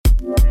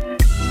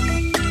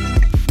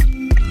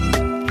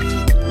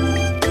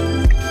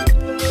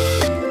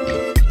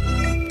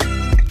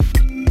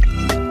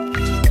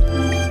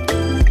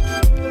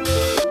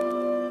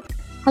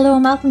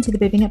and welcome to the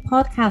Boobing It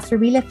podcast, where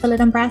we lift the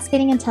lid on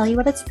breastfeeding and tell you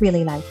what it's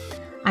really like.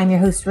 I'm your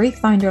host Ruth,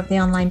 founder of the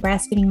online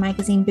breastfeeding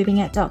magazine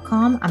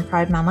boobingit.com and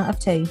proud mama of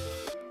two.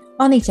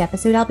 On each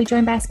episode, I'll be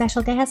joined by a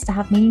special guest to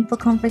have meaningful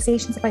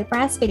conversations about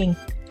breastfeeding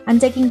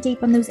and digging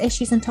deep on those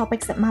issues and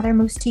topics that matter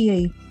most to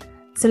you.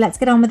 So let's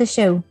get on with the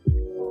show.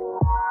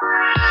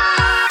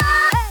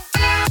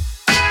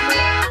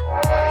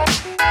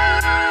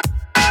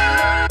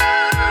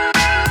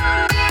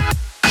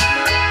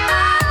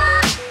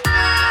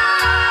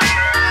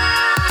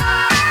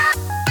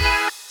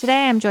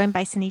 Today, I'm joined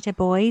by Sunita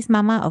Boys,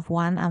 mama of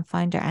one and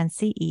founder and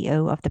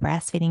CEO of the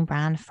breastfeeding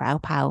brand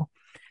Fraupow.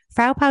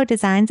 Fraupow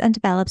designs and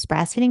develops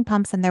breastfeeding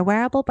pumps, and their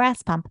wearable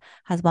breast pump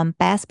has won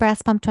Best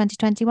Breast Pump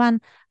 2021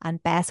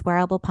 and Best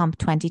Wearable Pump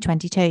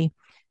 2022.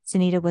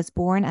 Sunita was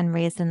born and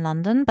raised in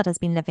London, but has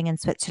been living in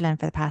Switzerland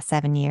for the past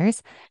 7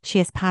 years. She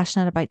is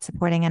passionate about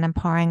supporting and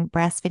empowering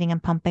breastfeeding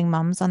and pumping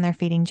mums on their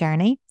feeding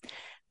journey.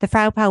 The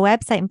Fraupow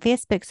website and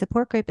Facebook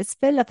support group is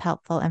full of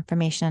helpful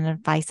information and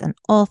advice on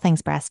all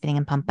things breastfeeding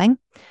and pumping.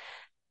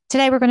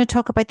 Today, we're going to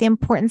talk about the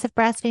importance of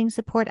breastfeeding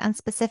support and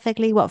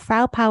specifically what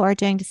Fraupow are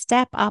doing to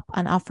step up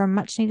and offer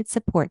much needed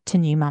support to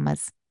new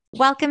mamas.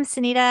 Welcome,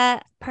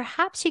 Sunita.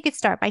 Perhaps you could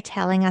start by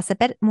telling us a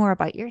bit more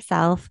about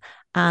yourself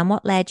and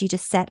what led you to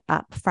set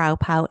up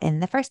Fraupow in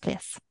the first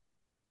place.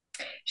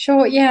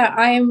 Sure. Yeah,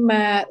 I'm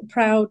a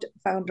proud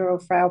founder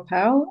of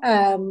Fraupow.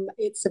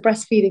 It's a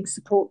breastfeeding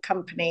support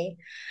company,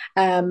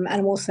 and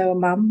I'm also a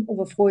mum of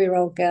a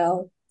 4-year-old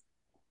girl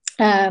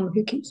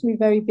who keeps me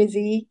very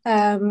busy.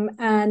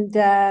 And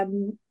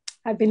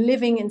I've been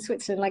living in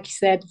Switzerland, like you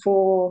said,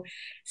 for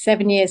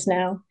 7 years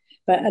now,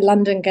 but a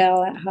London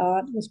girl at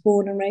heart. Was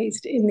born and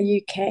raised in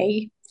the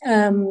UK.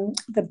 The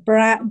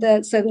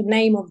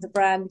name of the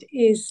brand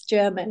is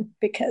German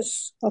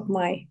because of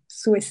my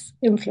Swiss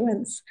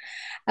influence,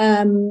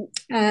 and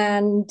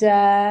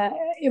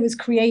it was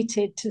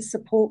created to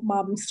support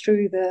mums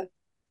through the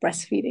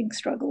breastfeeding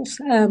struggles.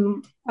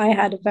 I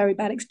had a very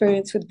bad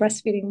experience with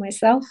breastfeeding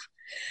myself,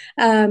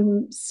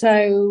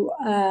 so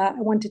I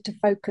wanted to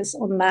focus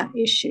on that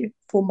issue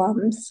for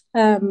mums.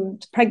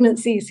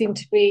 Pregnancy seemed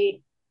to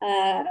be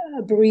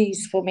a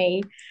breeze for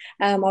me.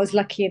 I was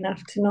lucky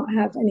enough to not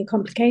have any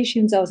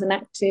complications. I was an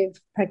active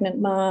pregnant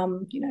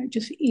mom,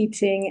 just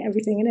eating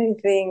everything and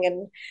anything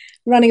and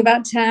running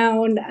about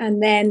town.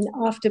 And then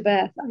after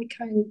birth, I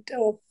kind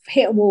of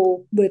hit a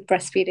wall with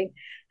breastfeeding.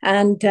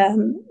 And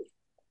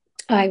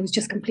I was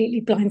just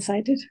completely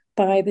blindsided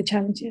by the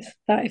challenges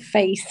that I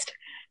faced.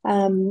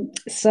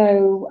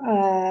 So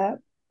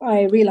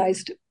I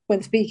realized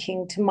when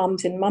speaking to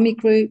mums in mummy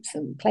groups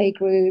and play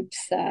groups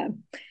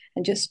and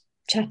just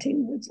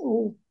chatting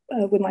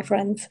with my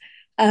friends,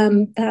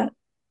 that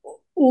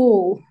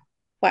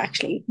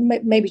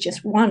maybe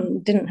just one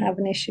didn't have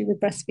an issue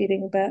with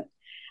breastfeeding,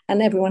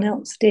 and everyone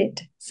else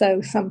did. So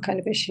some kind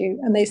of issue.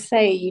 And they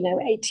say,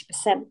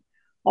 80%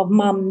 of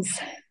mums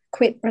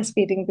quit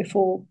breastfeeding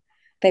before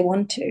they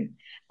want to,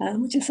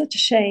 which is such a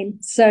shame.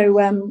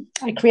 So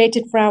I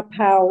created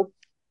Fraupow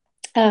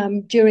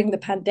during the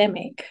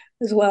pandemic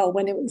as well,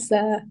 when it was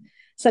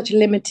such a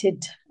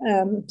limited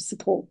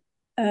support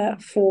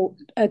for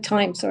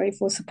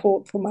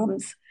support for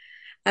mums.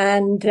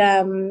 And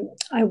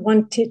I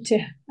wanted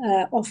to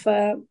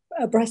offer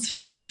a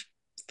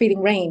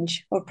breastfeeding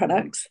range of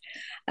products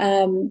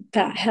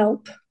that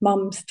help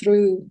mums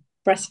through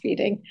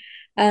breastfeeding,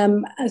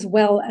 as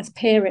well as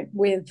pair it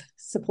with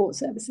support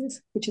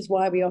services, which is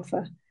why we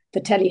offer the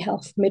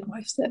telehealth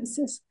midwife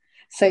services.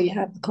 So you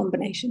have the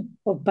combination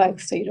of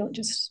both, so you're not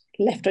just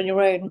left on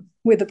your own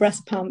with a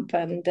breast pump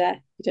and you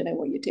don't know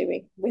what you're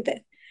doing with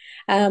it.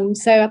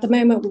 So at the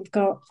moment, we've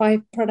got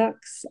 5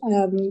 products.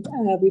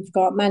 We've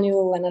got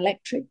manual and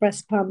electric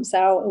breast pumps,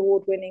 our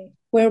award-winning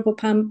wearable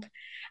pump,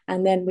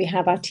 and then we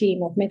have our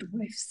team of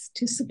midwives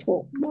to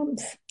support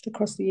mums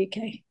across the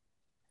UK.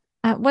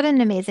 What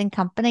an amazing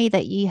company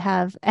that you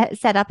have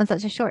set up in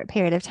such a short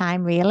period of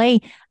time,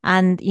 really.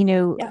 And,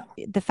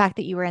 the fact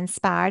that you were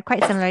inspired,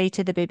 quite similarly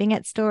to the Boobing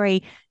It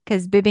story,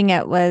 because Boobing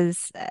It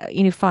was,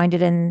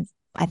 founded in,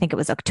 I think it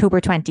was October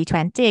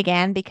 2020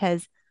 again,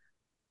 because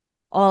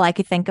all I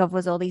could think of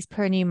was all these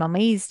poor new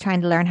mummies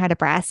trying to learn how to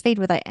breastfeed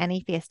without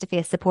any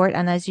face-to-face support.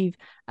 And as you've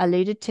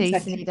alluded to,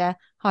 Exactly. Sunita,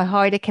 how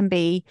hard it can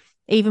be,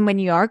 even when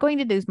you are going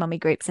to those mummy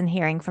groups and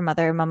hearing from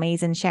other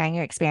mummies and sharing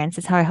your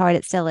experiences, how hard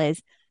it still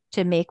is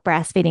to make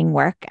breastfeeding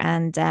work.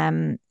 And,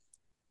 how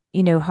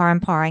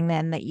empowering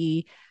then that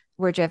you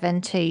were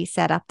driven to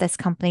set up this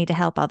company to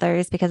help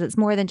others, because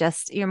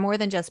you're more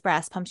than just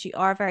breast pumps. You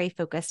are very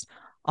focused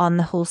on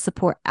the whole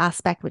support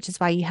aspect, which is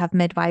why you have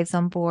midwives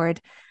on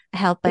board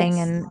helping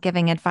and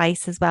giving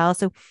advice as well.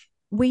 So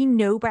we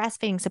know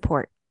breastfeeding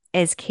support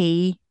is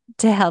key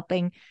to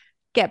helping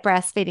get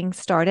breastfeeding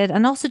started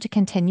and also to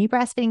continue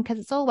breastfeeding, because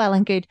it's all well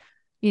and good,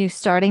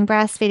 starting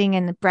breastfeeding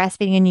and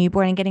breastfeeding a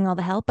newborn and getting all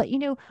the help. But,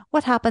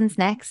 what happens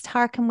next?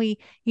 How can we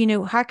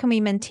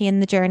maintain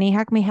the journey?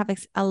 How can we have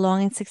a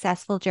long and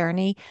successful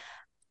journey?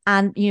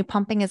 And,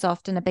 pumping is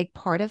often a big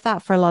part of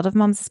that for a lot of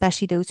mums,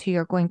 especially those who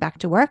are going back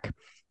to work.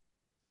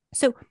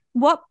 So,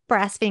 what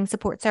breastfeeding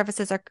support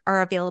services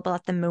are available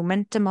at the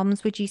moment to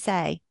mums, would you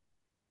say?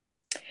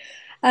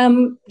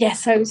 Yeah,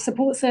 so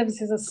support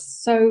services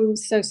are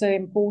so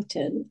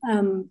important.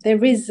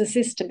 There is a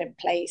system in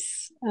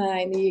place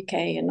in the UK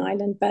and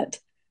Ireland, but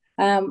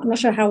I'm not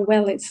sure how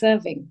well it's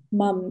serving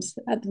mums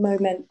at the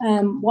moment.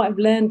 What I've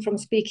learned from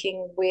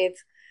speaking with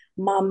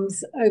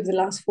mums over the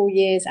last 4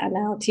 years and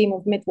our team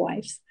of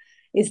midwives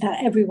is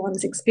that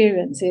everyone's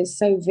experience is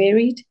so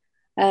varied.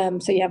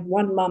 So you have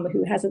one mum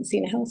who hasn't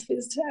seen a health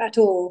visitor at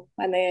all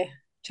when their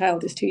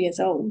child is 2 years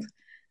old,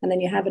 and then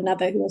you have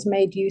another who has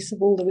made use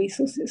of all the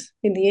resources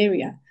in the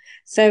area.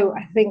 So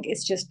I think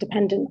it's just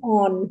dependent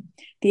on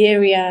the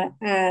area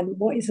and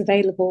what is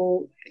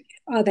available.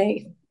 Are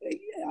they,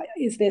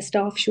 is there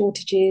staff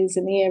shortages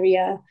in the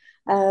area,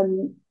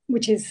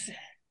 which is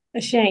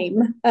a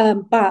shame.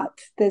 But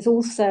there's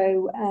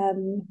also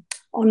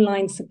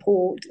online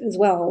support as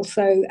well.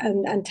 So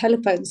and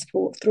telephone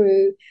support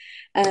through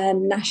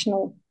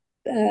national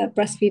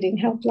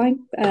breastfeeding helpline,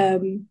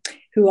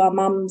 who are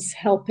mums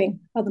helping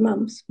other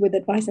mums with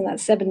advice, and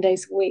that's 7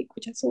 days a week,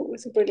 which I thought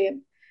was a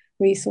brilliant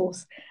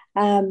resource.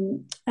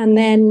 And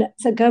then,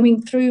 so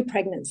going through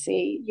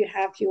pregnancy, you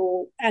have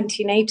your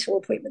antenatal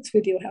appointments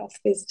with your health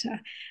visitor,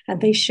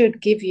 and they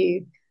should give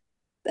you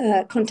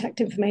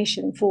contact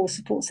information for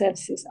support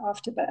services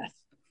after birth.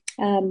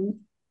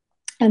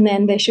 And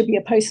then there should be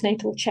a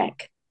postnatal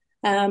check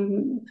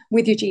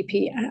with your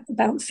GP at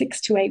about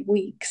 6 to 8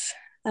 weeks.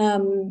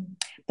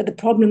 But the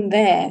problem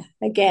there,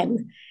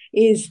 again,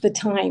 is the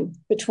time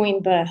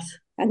between birth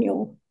and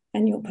your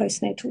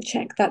postnatal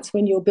check. That's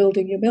when you're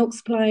building your milk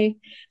supply.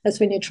 That's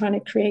when you're trying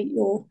to create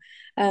your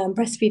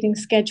breastfeeding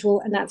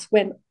schedule, and that's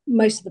when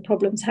most of the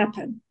problems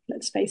happen.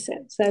 Let's face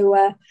it. So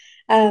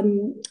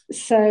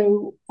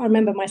I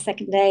remember my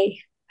second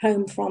day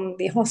home from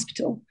the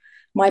hospital.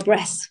 My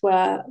breasts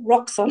were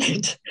rock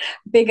solid,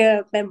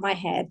 bigger than my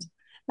head.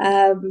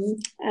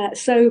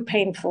 So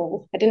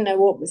painful. I didn't know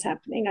what was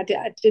happening. I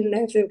didn't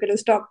know if they were going to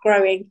stop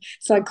growing.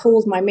 So I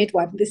called my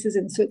midwife. This is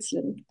in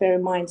Switzerland, bear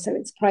in mind, so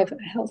it's private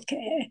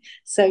healthcare.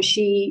 So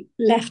she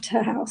left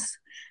her house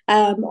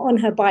on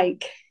her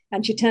bike,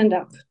 and she turned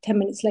up 10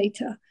 minutes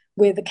later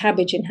with a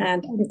cabbage in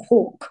hand and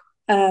quark.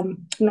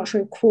 I'm not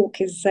sure if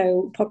quark is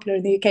so popular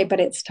in the UK, but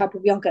it's a type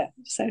of yogurt.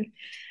 So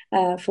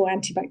for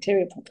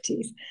antibacterial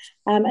properties.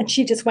 And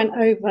she just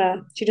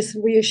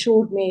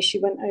reassured me. She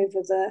went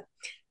over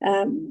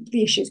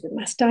the issues with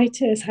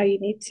mastitis, how you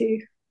need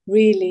to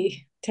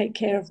really take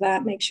care of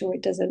that, make sure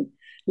it doesn't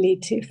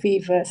lead to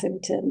fever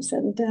symptoms.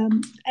 And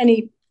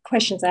any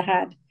questions I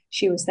had,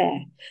 she was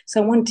there.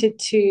 So I wanted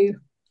to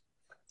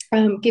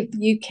give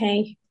the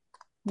UK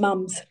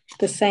mums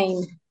the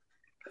same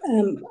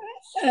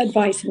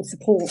advice and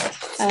support.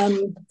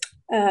 And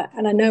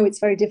I know it's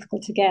very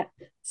difficult to get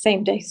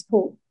same day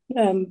support,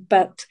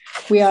 but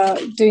we are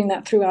doing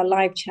that through our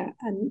live chat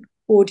and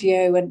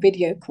audio and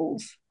video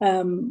calls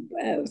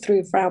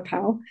through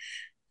Fraupow.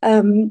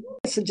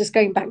 So just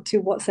going back to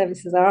what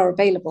services are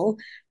available,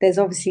 there's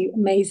obviously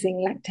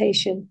amazing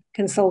lactation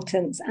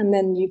consultants, and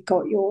then you've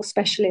got your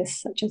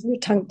specialists such as the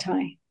tongue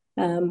tie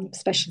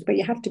specialist, but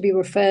you have to be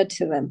referred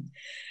to them,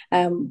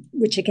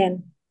 which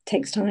again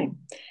takes time.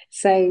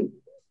 So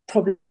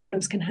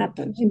problems can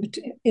happen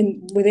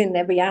within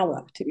every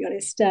hour, to be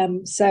honest.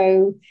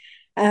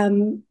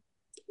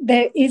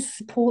 There is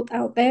support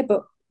out there,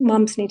 but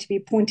mums need to be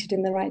pointed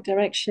in the right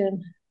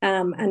direction,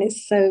 and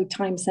it's so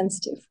time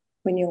sensitive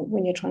when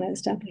you're trying to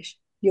establish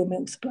your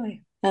milk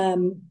supply.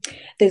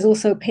 There's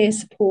also peer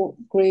support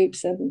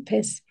groups, and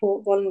peer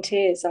support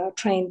volunteers are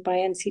trained by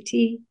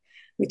NCT,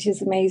 which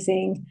is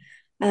amazing.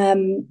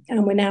 And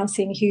we're now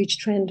seeing a huge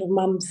trend of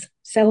mums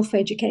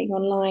self-educating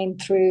online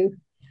through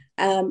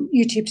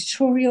YouTube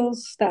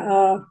tutorials that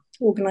are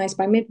organised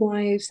by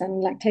midwives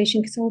and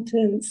lactation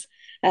consultants.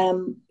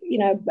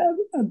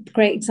 A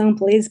great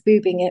example is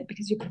Boobing It,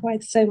 because you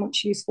provide so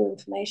much useful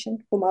information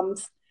for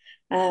mums.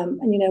 And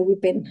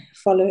we've been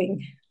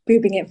following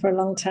Boobing It for a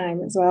long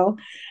time as well.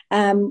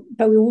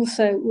 But we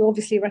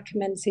obviously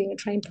recommend seeing a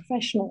trained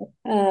professional,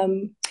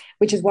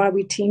 which is why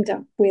we teamed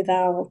up with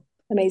our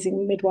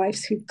amazing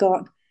midwives who've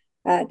got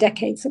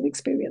decades of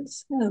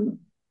experience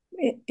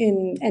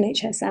in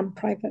NHS and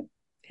private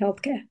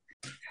healthcare.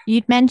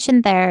 You'd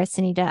mentioned there,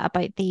 Sunita,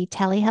 about the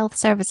telehealth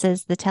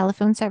services, the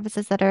telephone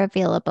services that are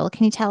available.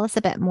 Can you tell us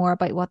a bit more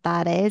about what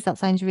that is? That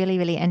sounds really,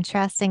 really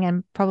interesting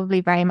and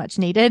probably very much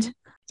needed.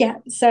 Yeah,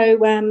 so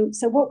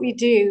what we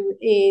do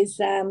is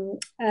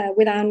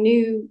with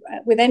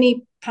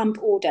any pump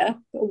order,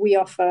 we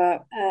offer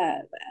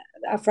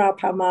a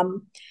Fraupow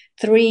mum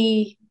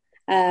 3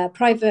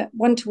 private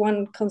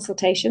one-to-one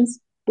consultations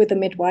with a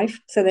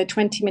midwife. So they're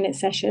 20-minute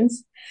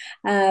sessions,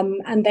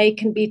 and they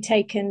can be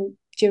taken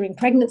during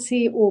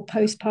pregnancy or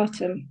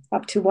postpartum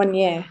up to 1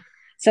 year.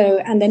 So,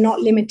 and they're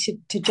not limited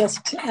to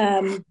just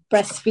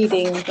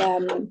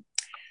breastfeeding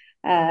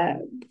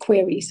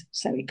queries.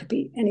 So it could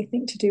be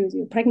anything to do with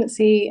your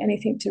pregnancy,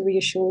 anything to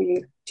reassure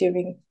you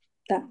during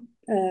that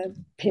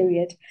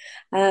period.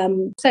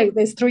 So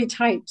there's three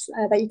types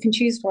that you can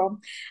choose from.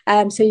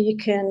 So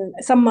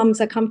some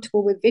mums are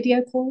comfortable with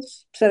video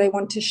calls, so they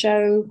want to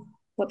show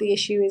what the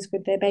issue is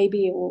with their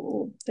baby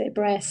or their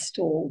breast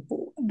or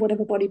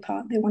whatever body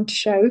part they want to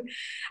show,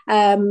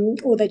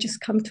 or they're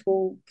just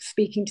comfortable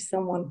speaking to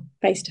someone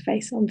face to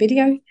face on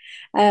video.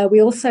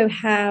 We also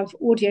have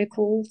audio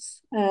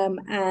calls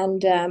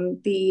and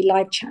the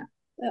live chat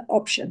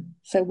option.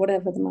 So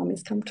whatever the mum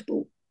is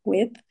comfortable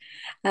with,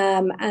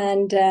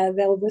 and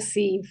they'll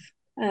receive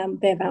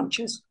their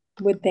vouchers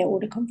with their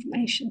order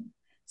confirmation.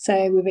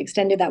 So we've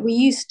extended that. We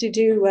used to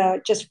do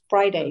just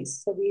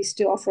Fridays. So we used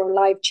to offer a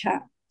live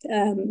chat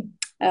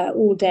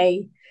all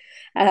day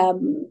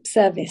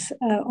service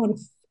on.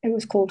 It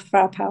was called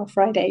Fraupow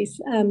Fridays,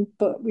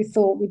 but we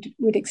thought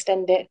we'd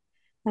extend it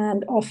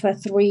and offer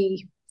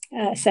three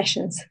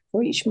sessions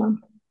for each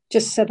mum,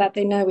 just so that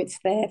they know it's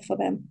there for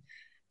them.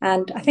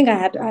 And I think I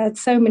had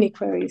so many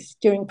queries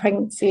during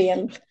pregnancy,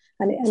 and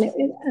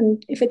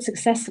if it's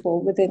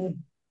accessible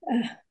within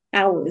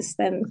hours,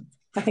 then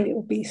I think it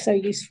will be so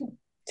useful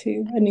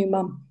to a new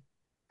mum.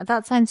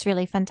 That sounds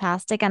really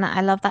fantastic. And I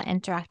love that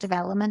interactive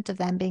element of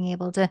them being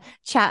able to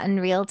chat in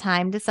real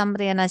time to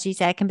somebody. And as you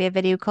say, it can be a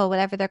video call,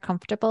 whatever they're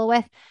comfortable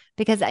with.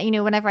 Because,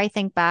 whenever I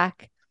think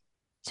back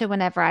to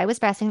whenever I was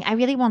breastfeeding, I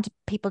really wanted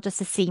people just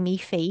to see me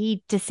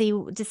feed, to see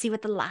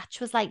what the latch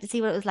was like, to see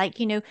what it was like.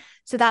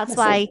 So that's That's it.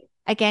 why,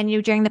 again,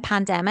 during the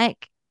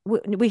pandemic,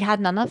 we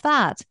had none of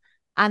that.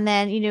 And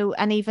then,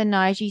 and even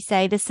now, as you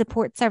say, the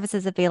support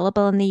services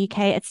available in the UK,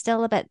 it's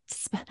still a bit,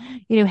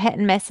 hit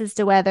and miss as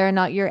to whether or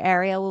not your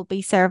area will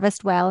be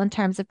serviced well in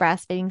terms of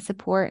breastfeeding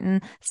support,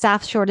 and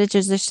staff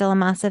shortages are still a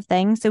massive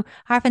thing. So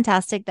how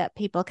fantastic that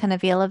people can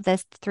avail of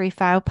this through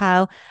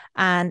Fraupow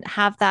and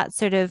have that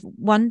sort of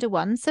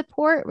one-to-one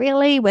support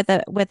really with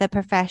a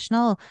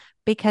professional,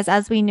 because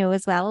as we know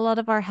as well, a lot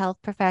of our health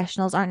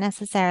professionals aren't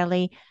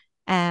necessarily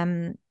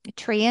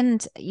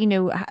trained,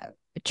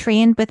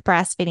 trained with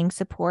breastfeeding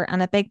support.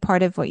 And a big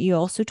part of what you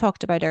also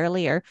talked about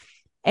earlier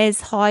is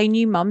how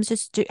new mums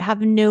just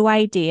have no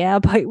idea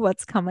about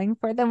what's coming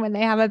for them when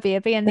they have a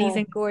baby and these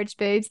Yeah. engorged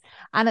boobs.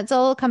 And it's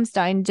all comes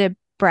down to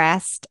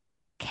breast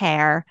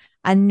care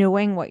and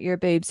knowing what your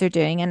boobs are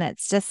doing. And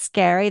it's just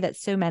scary that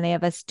so many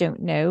of us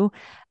don't know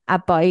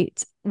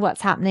about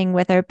what's happening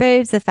with our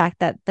boobs, the fact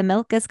that the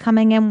milk is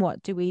coming in.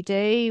 What do we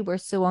do? We're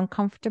so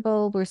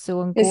uncomfortable. We're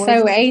so It's engorged.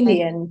 so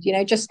alien,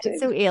 just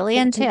It's so for,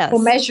 alien to for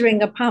us.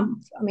 measuring a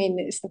pump. I mean,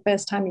 it's the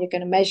first time you're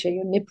going to measure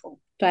your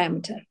nipple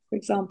diameter, for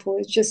example.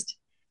 It's just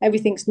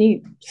everything's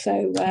new.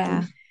 So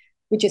Yeah.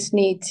 we just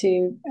need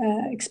to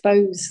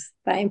expose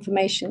that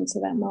information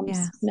so that mums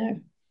Yeah. know.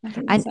 I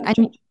think that's And our and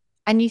job.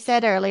 and you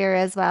said earlier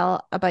as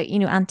well about,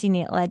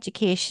 antenatal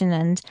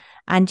education,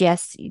 and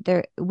yes,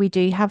 there we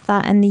do have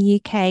that in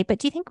the UK, but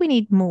do you think we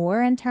need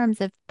more in terms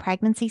of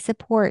pregnancy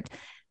support,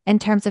 in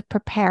terms of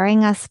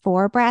preparing us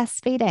for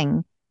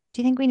breastfeeding?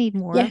 Do you think we need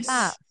more of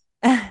that?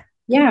 Yes.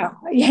 Yeah,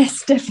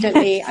 yes,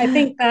 definitely. I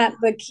think that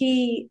the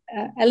key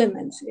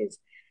elements is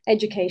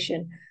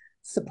education,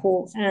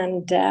 support,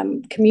 and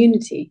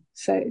community.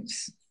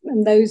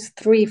 And those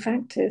three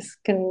factors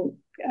can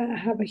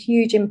have a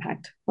huge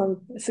impact on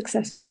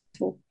successful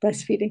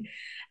breastfeeding.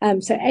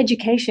 So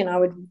education, I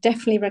would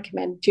definitely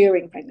recommend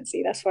during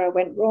pregnancy. That's where I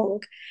went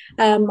wrong.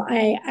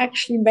 I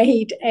actually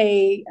made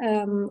a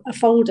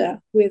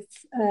folder with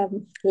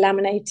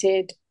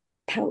laminated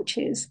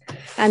pouches,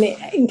 and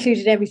it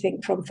included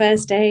everything from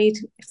first aid,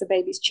 if the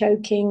baby's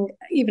choking,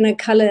 even a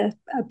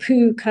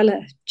poo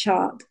color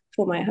chart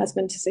for my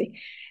husband to see,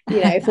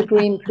 if a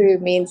green poo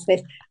means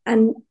this,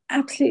 and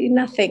absolutely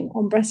nothing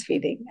on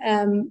breastfeeding.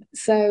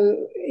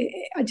 So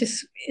I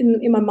just,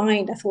 in my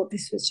mind, I thought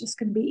this was just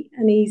going to be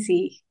an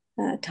easy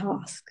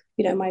task.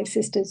 My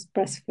sister's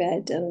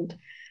breastfed, and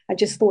I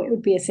just thought it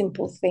would be a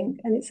simple thing,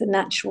 and it's a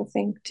natural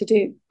thing to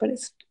do, but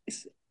it's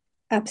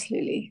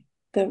absolutely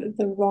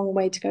the wrong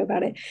way to go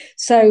about it.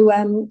 So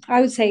I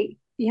would say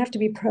you have to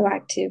be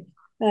proactive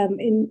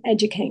in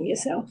educating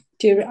yourself.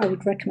 I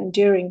would recommend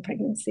during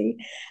pregnancy,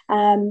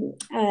 and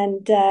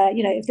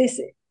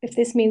if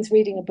this means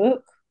reading a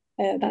book,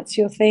 that's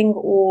your thing,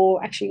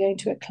 or actually going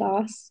to a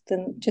class,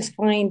 then just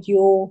find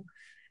your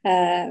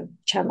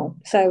channel.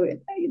 So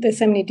there's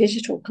so many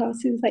digital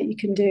classes that you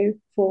can do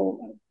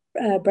for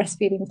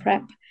breastfeeding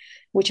prep,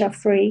 which are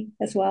free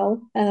as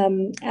well.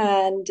 And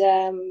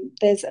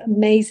there's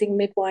amazing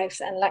midwives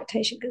and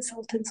lactation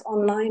consultants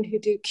online who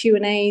do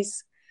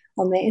Q&As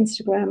on their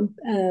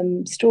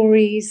Instagram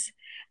stories,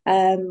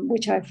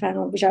 which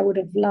which I would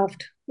have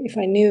loved if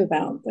I knew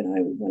about when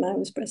I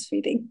was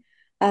breastfeeding.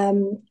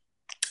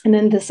 And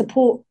then the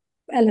support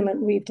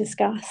element we've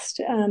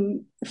discussed.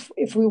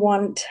 If we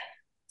want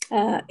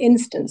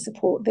instant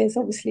support, there's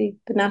obviously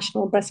the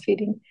National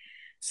Breastfeeding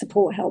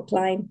Support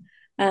Helpline.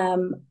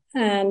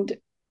 And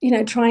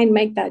try and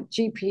make that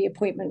GP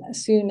appointment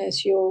as soon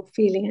as you're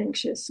feeling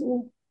anxious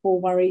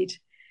or worried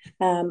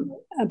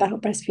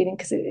about breastfeeding,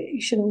 because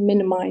you shouldn't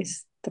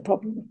minimize the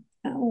problem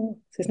at all.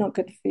 So it's not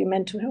good for your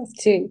mental health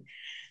too,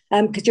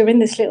 because you're in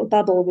this little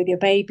bubble with your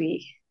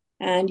baby,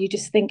 and you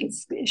just think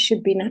it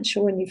should be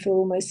natural, and you feel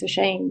almost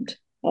ashamed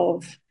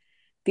of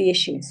the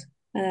issues.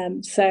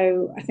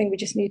 So I think we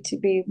just need to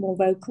be more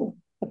vocal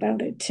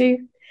about it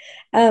too.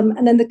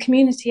 And then the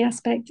community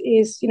aspect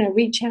is,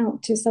 reach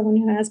out to someone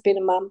who has been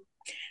a mum,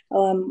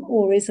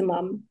 or is a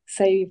mum.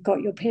 So you've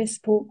got your peer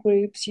support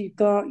groups, you've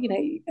got,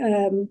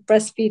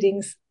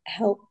 breastfeeding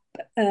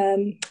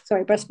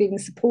breastfeeding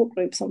support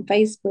groups on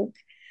Facebook,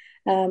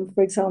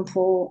 for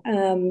example,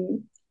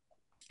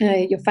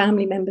 your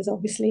family members,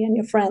 obviously, and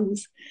your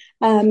friends.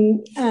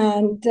 You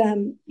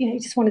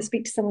just want to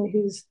speak to someone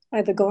who's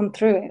either gone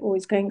through it or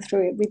is going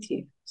through it with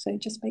you. So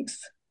it just makes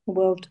a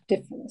world of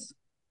difference.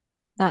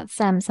 That's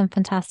some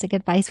fantastic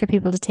advice for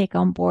people to take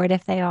on board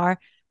if they are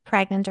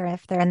pregnant or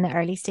if they're in the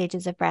early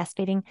stages of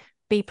breastfeeding.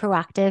 Be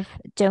proactive.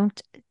 Don't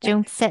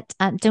sit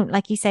and don't,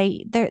 like you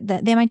say,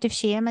 the amount of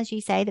shame, as you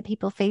say, that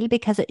people feel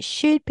because it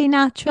should be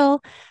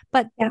natural,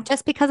 but Yeah.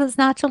 just because it's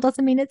natural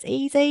doesn't mean it's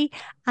easy.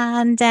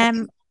 And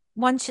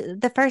once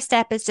the first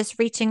step is just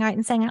reaching out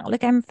and saying, oh,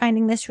 look, I'm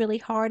finding this really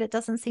hard. It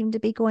doesn't seem to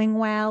be going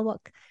well.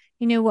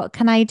 What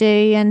can I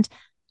do? And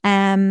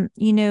and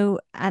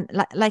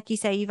like you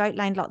say, you've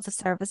outlined lots of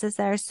services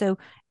there. So,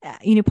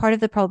 part of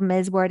the problem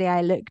is, where do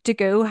I look to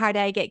go? How do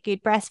I get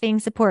good breastfeeding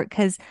support?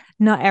 Because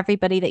not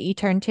everybody that you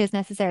turn to is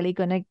necessarily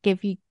going to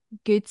give you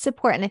good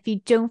support. And if you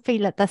don't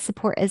feel that the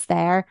support is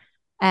there,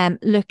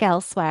 look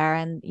elsewhere.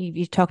 And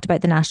you've talked about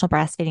the National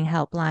Breastfeeding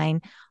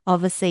Helpline.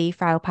 Obviously,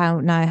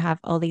 Fraupow now have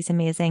all these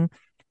amazing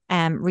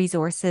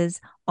resources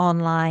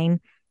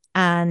online.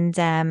 And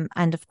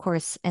of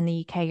course, in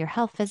the UK, your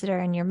health visitor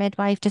and your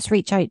midwife, just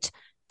reach out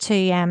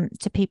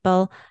to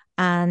people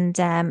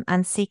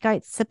and seek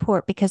out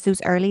support, because those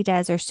early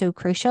days are so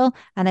crucial.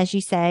 And as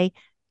you say,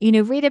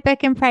 read a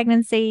book in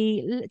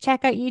pregnancy,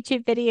 check out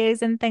YouTube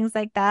videos and things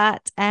like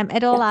that.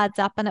 It all Yeah. adds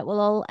up, and it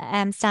will all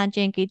stand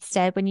you in good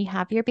stead when you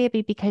have your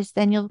baby, because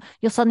then you'll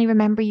suddenly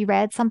remember you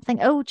read something.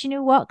 Oh, do you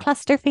know what?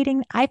 Cluster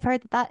feeding. I've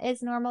heard that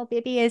is normal.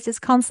 Baby is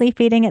just constantly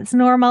feeding. It's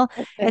normal.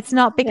 Okay. It's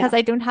not because Yeah.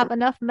 I don't have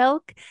enough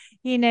milk,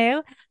 you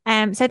know.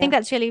 So I think Yeah.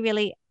 that's really,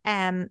 really,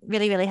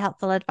 really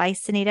helpful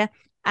advice, Sunita.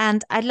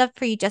 And I'd love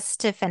for you just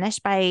to finish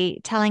by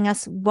telling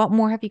us, what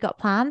more have you got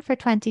planned for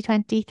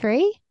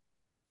 2023?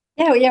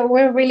 Yeah,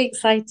 we're really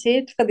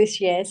excited for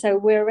this year. So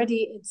we're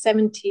already in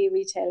 70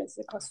 retailers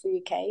across the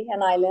UK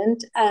and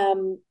Ireland,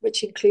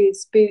 which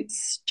includes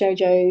Boots,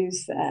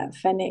 Jojo's,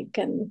 Fenwick,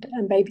 and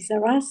Babies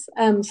R Us.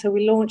 So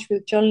we launched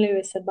with John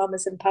Lewis and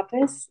Mamas and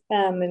Papas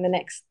in the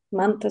next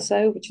month or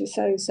so, which is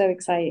so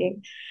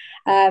exciting.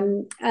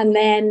 And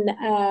then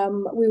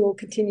we will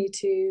continue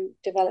to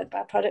develop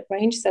our product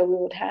range. So we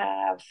would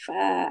have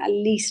at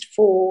least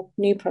 4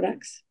 new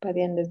products by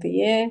the end of the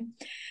year,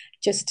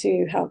 just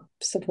to help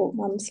support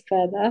mums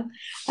further.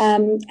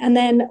 And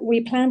then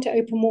we plan to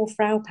open more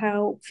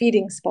Fraupow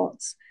feeding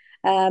spots.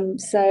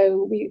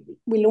 So we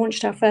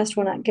launched our first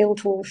one at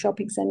Guildhall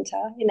Shopping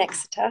Centre in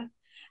Exeter.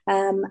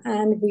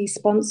 And we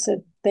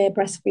sponsored their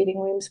breastfeeding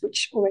rooms,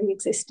 which already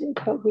existed,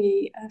 but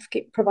we have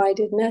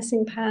provided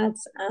nursing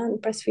pads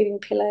and breastfeeding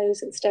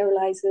pillows and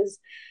sterilizers,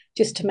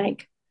 just to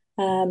make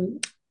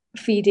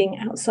feeding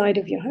outside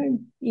of your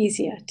home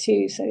easier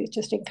too. So it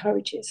just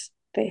encourages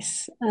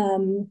this.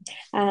 And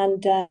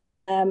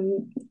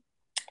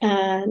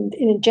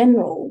in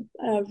general,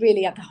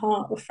 really at the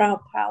heart of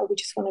Fraupow, we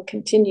just want to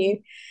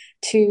continue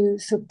to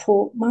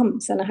support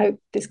mums. And I hope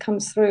this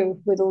comes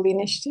through with all the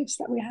initiatives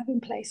that we have in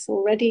place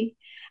already.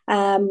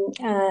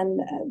 And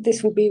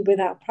this will be with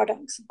our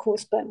products, of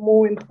course, but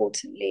more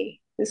importantly,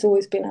 it's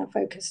always been our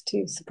focus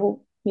to support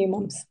new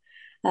mums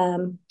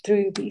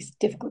through these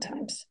difficult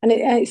times. And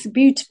it's a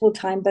beautiful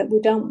time, but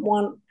we don't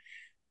want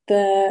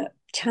the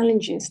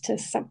challenges to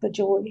suck the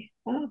joy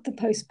out of the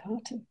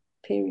postpartum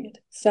period.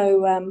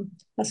 So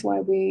that's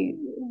why we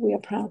are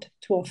proud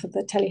to offer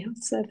the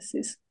telehealth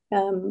services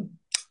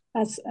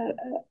as a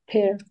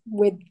pair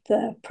with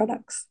the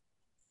products.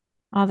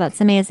 Oh,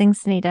 that's amazing,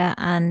 Sunita.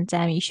 And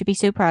you should be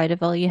so proud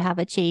of all you have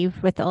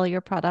achieved with all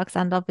your products.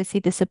 And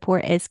obviously, the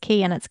support is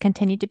key, and it's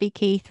continued to be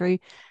key through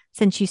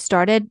since you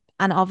started.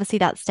 And obviously,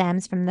 that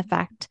stems from the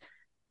fact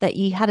that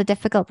you had a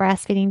difficult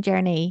breastfeeding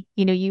journey.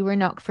 You were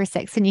knocked for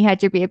 6 and you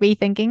had your baby,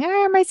 thinking,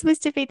 oh, am I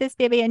supposed to feed this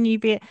baby? And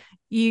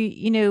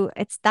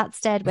it's that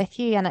stayed with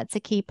you, and it's a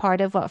key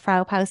part of what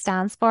Fraupow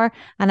stands for.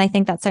 And I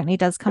think that certainly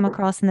does come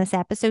across in this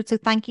episode. So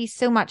thank you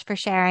so much for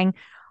sharing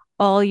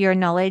all your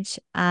knowledge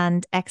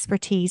and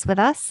expertise with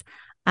us.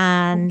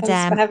 And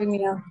thanks for having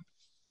me on.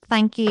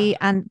 thank you,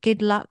 and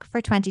good luck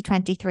for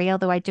 2023,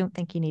 although I don't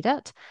think you need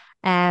it.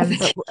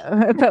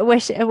 But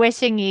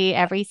wishing you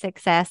every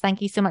success.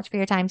 Thank you so much for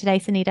your time today,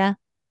 Sunita.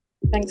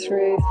 Thanks,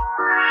 Ruth.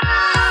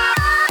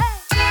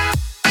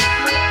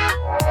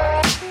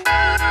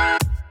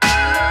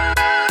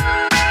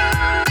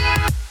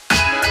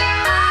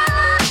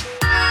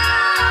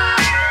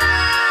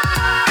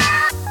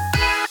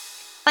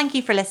 Thank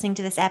you for listening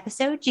to this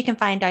episode. You can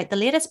find out the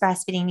latest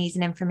breastfeeding news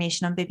and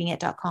information on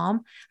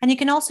boobingit.com. And you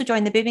can also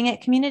join the Boobing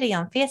It community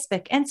on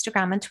Facebook,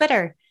 Instagram, and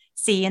Twitter.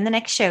 See you in the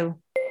next show.